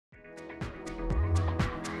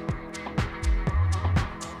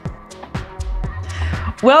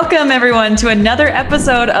Welcome, everyone, to another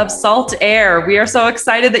episode of Salt Air. We are so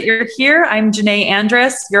excited that you're here. I'm Janae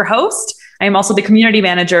Andrus, your host. I am also the community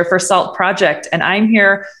manager for Salt Project, and I'm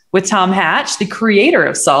here with Tom Hatch, the creator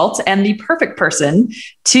of Salt and the perfect person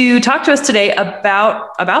to talk to us today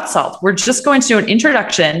about Salt. We're just going to do an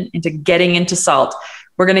introduction into getting into Salt.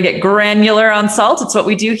 We're going to get granular on Salt. It's what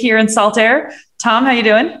we do here in Salt Air. Tom, how you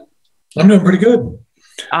doing? I'm doing pretty good.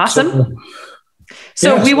 Awesome.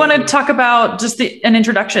 So we want to talk about just an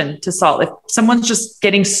introduction to Salt. If someone's just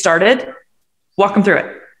getting started, walk them through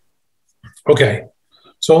it. Okay.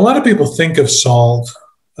 So a lot of people think of Salt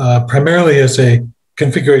primarily as a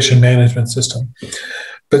configuration management system.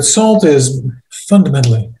 But Salt is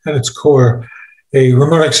fundamentally, at its core, a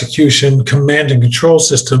remote execution command and control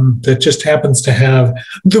system that just happens to have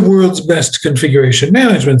the world's best configuration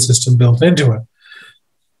management system built into it.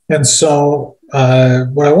 And so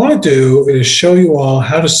what I want to do is show you all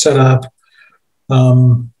how to set up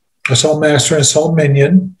a Salt master and a Salt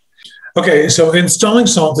minion. Okay, so installing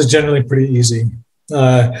Salt is generally pretty easy.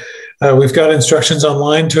 We've got instructions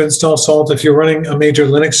online to install Salt. If you're running a major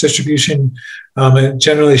Linux distribution, it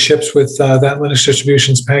generally ships with that Linux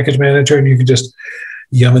distribution's package manager, and you can just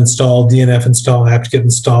yum install, DNF install, apt-get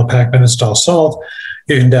install, pacman install Salt.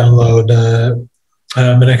 You can download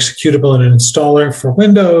an executable and an installer for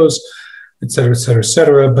Windows, et cetera, et cetera, et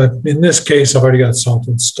cetera. But in this case, I've already got Salt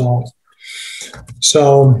installed.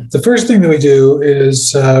 So the first thing that we do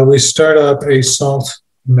is we start up a Salt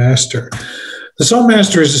master. The Salt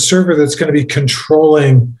master is a server that's going to be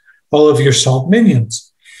controlling all of your Salt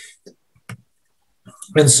minions.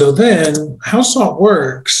 And so then how Salt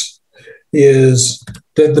works is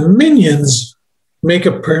that the minions make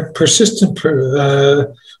a persistent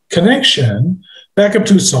connection back up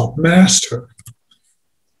to Salt master.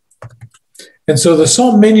 And so the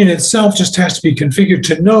Salt minion itself just has to be configured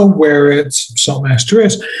to know where its Salt master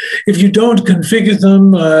is. If you don't configure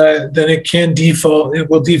them, then it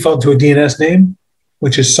will default to a DNS name,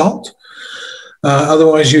 which is Salt.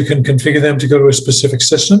 Otherwise, you can configure them to go to a specific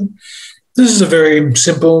system. This is a very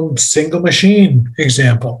simple single machine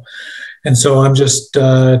example. And so I'm just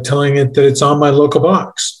telling it that it's on my local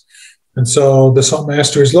box. And so the Salt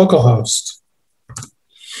master is localhost.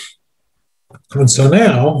 And so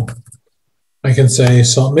now I can say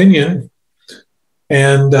Salt minion,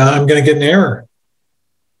 and I'm going to get an error,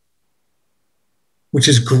 which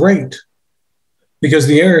is great because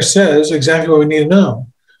the error says exactly what we need to know.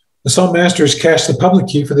 The Salt master has cached the public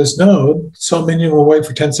key for this node. Salt minion will wait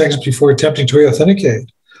for 10 seconds before attempting to re-authenticate.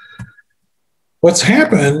 What's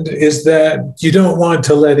happened is that you don't want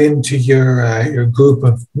to let into your group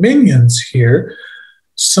of minions here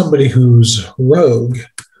somebody who's rogue.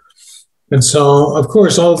 And so, of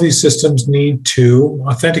course, all of these systems need to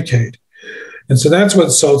authenticate. And so that's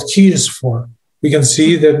what Salt Key is for. We can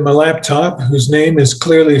see that my laptop, whose name is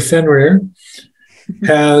clearly Fenrir,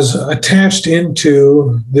 has attached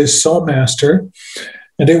into this Salt master,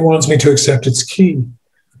 and it wants me to accept its key.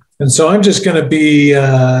 And so I'm just going to be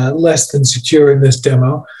less than secure in this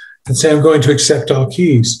demo and say I'm going to accept all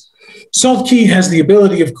keys. Salt Key has the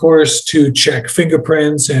ability, of course, to check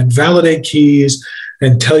fingerprints and validate keys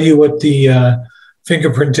and tell you what the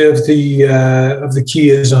fingerprint of the key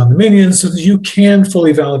is on the minion so that you can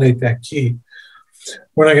fully validate that key.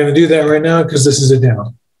 We're not going to do that right now because this is a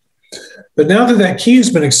demo. But now that that key has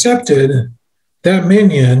been accepted, that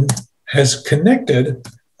minion has connected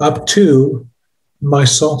up to my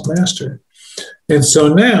Salt master. And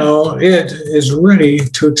so now it is ready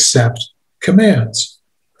to accept commands.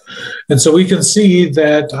 And so we can see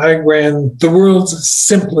that I ran the world's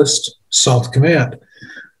simplest Salt command,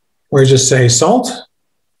 where I just say Salt.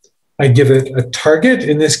 I give it a target,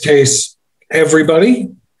 in this case, everybody,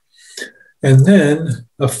 and then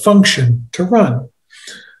a function to run.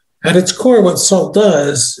 At its core, what Salt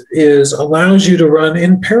does is allows you to run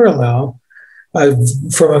in parallel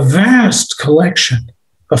from a vast collection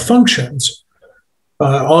of functions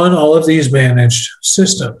on all of these managed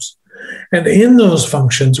systems. And in those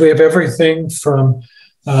functions, we have everything from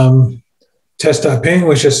test.ping,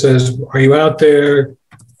 which just says, are you out there,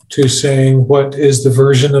 to saying what is the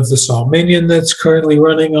version of the Salt minion that's currently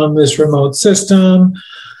running on this remote system,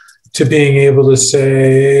 to being able to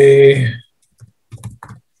say...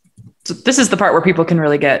 So this is the part where people can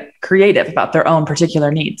really get creative about their own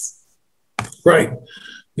particular needs. Right,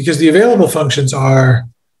 because the available functions are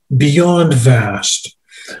beyond vast.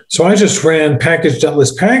 So I just ran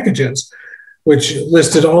package.list packages, which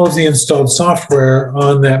listed all of the installed software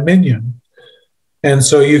on that minion. And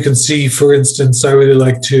so you can see, for instance, I really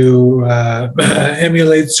like to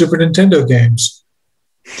emulate Super Nintendo games.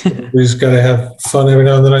 We just got to have fun every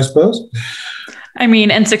now and then, I suppose. I mean,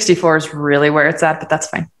 N64 is really where it's at, but that's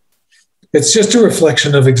fine. It's just a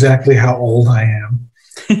reflection of exactly how old I am,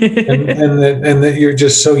 and that you're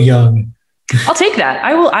just so young. I'll take that.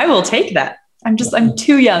 I will take that. I'm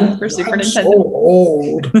too young for Super Nintendo. So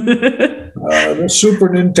old. The Super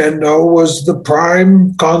Nintendo was the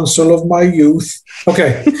prime console of my youth.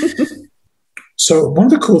 Okay. So one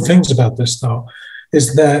of the cool things about this, though,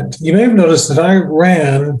 is that you may have noticed that I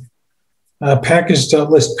ran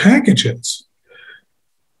package.list packages.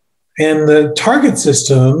 And the target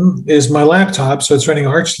system is my laptop, so it's running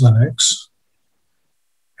Arch Linux.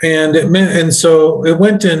 And so it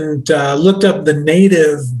went and looked up the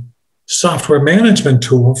native software management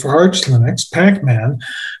tool for Arch Linux, Pacman,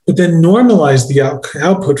 but then normalized the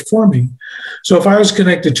output for me. So if I was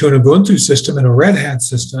connected to an Ubuntu system and a Red Hat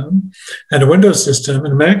system and a Windows system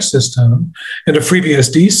and a Mac system and a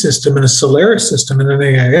FreeBSD system and a Solaris system and an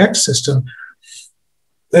AIX system,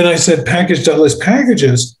 then I said package.list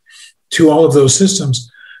packages to all of those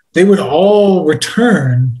systems, they would all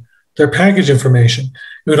return their package information.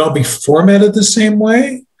 It would all be formatted the same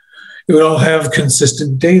way. It would all have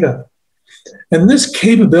consistent data. And this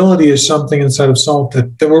capability is something inside of SALT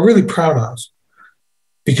that we're really proud of,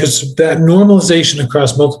 because that normalization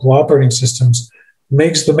across multiple operating systems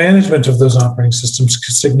makes the management of those operating systems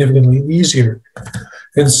significantly easier.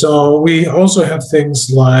 And so we also have things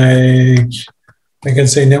like, I can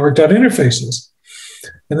say network.interfaces.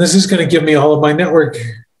 And this is going to give me all of my network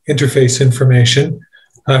interface information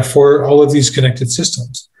for all of these connected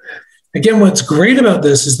systems. Again, what's great about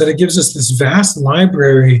this is that it gives us this vast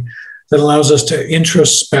library that allows us to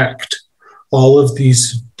introspect all of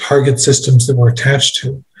these target systems that we're attached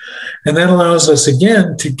to. And that allows us,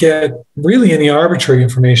 again, to get really any arbitrary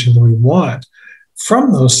information that we want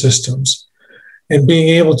from those systems. And being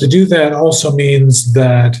able to do that also means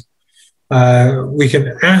that we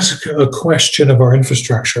can ask a question of our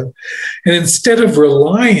infrastructure. And instead of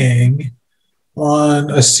relying on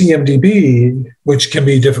a CMDB, which can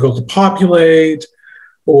be difficult to populate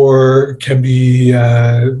or can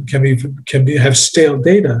have stale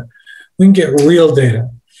data, we can get real data,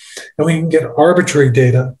 and we can get arbitrary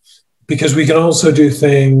data, because we can also do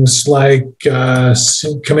things like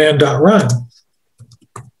command.run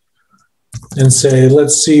and say,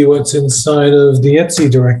 let's see what's inside of the etc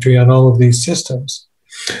directory on all of these systems.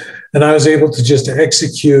 And I was able to just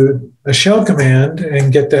execute a shell command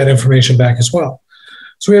and get that information back as well.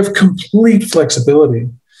 So we have complete flexibility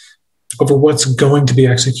over what's going to be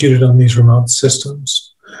executed on these remote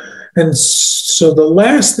systems. And so the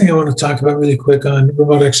last thing I want to talk about really quick on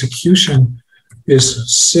remote execution is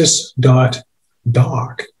sys.doc.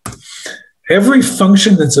 Every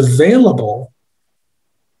function that's available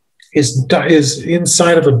is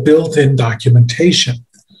inside of a built-in documentation.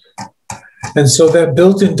 And so that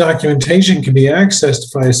built-in documentation can be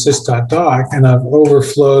accessed via sys.doc, and I've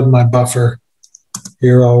overflowed my buffer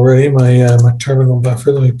here already, my terminal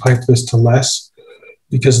buffer. Let me pipe this to less,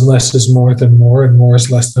 because less is more than more, and more is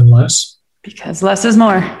less than less. Because less is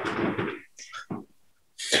more.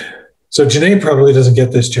 So Janae probably doesn't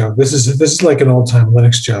get this joke. This is like an old-time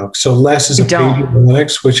Linux joke. So less is a pager in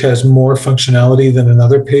Linux, which has more functionality than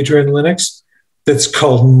another pager in Linux that's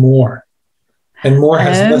called more. And more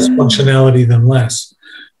has less functionality than less,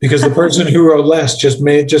 because the person who wrote less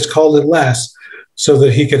just called it less so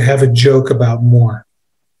that he could have a joke about more.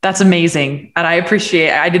 That's amazing. And I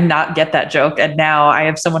did not get that joke. And now I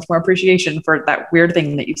have so much more appreciation for that weird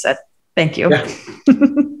thing that you said. Thank you. Yeah.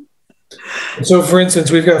 So for instance,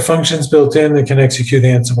 we've got functions built in that can execute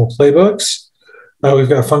Ansible playbooks. We've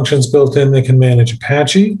got functions built in that can manage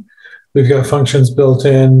Apache. We've got functions built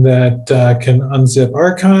in that can unzip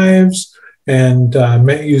archives and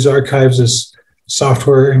use archives as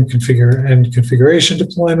software and configuration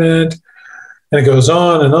deployment. And it goes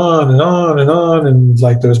on and on and on and on. And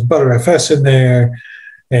like there's ButterFS in there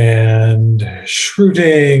and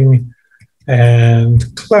shrooting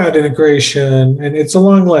and cloud integration. And it's a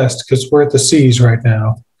long list because we're at the C's right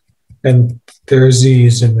now. And there are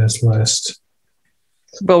Z's in this list.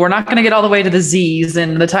 Well, we're not going to get all the way to the Z's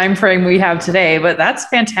in the time frame we have today, but that's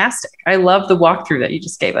fantastic. I love the walkthrough that you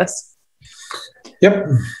just gave us. Yep.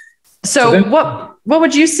 So what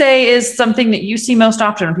would you say is something that you see most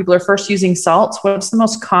often when people are first using SALT? What's the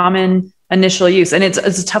most common initial use? And it's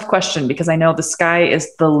a tough question because I know the sky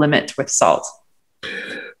is the limit with SALT.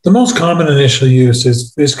 The most common initial use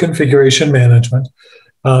is configuration management.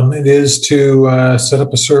 It is to set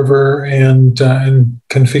up a server and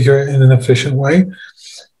configure it in an efficient way.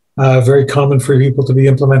 Very common for people to be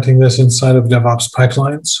implementing this inside of DevOps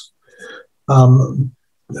pipelines.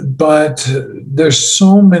 but there's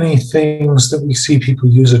so many things that we see people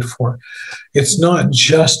use it for. It's not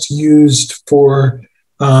just used for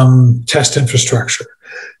test infrastructure.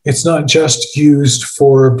 It's not just used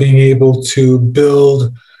for being able to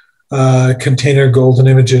build container golden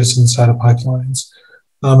images inside of pipelines.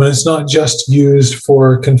 And it's not just used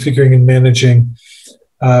for configuring and managing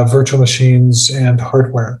virtual machines and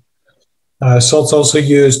hardware. Salt's also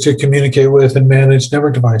used to communicate with and manage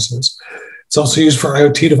network devices. It's also used for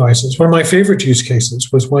IoT devices. One of my favorite use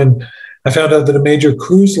cases was when I found out that a major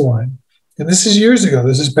cruise line, and this is years ago,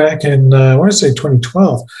 this is back in, I want to say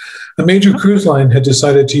 2012, a major cruise line had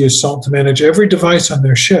decided to use Salt to manage every device on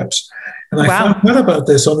their ships. And I found out about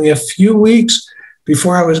this only a few weeks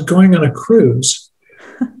before I was going on a cruise.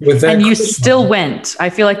 With that and you still went. I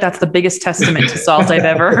feel like that's the biggest testament to Salt I've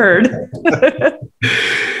ever heard.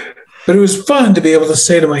 But it was fun to be able to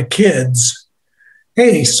say to my kids,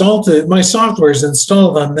 hey, Salt, my software is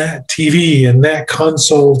installed on that TV and that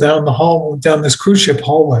console down the hall, down this cruise ship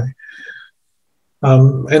hallway.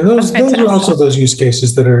 And those are also those use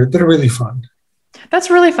cases that are really fun. That's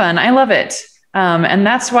really fun. I love it. And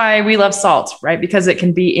that's why we love Salt, right? Because it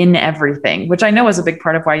can be in everything, which I know is a big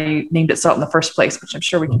part of why you named it Salt in the first place, which I'm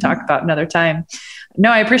sure we can talk about another time. No,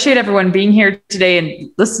 I appreciate everyone being here today and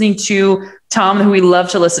listening to Tom, who we love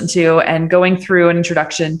to listen to, and going through an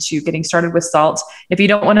introduction to getting started with Salt. If you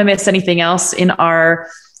don't want to miss anything else in our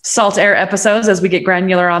Salt Air episodes as we get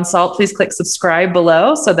granular on Salt, please click subscribe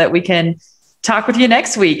below so that we can talk with you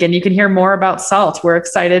next week and you can hear more about Salt. We're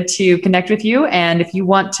excited to connect with you. And if you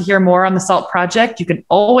want to hear more on the Salt project, you can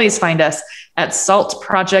always find us at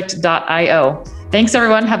saltproject.io. Thanks,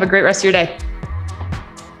 everyone. Have a great rest of your day.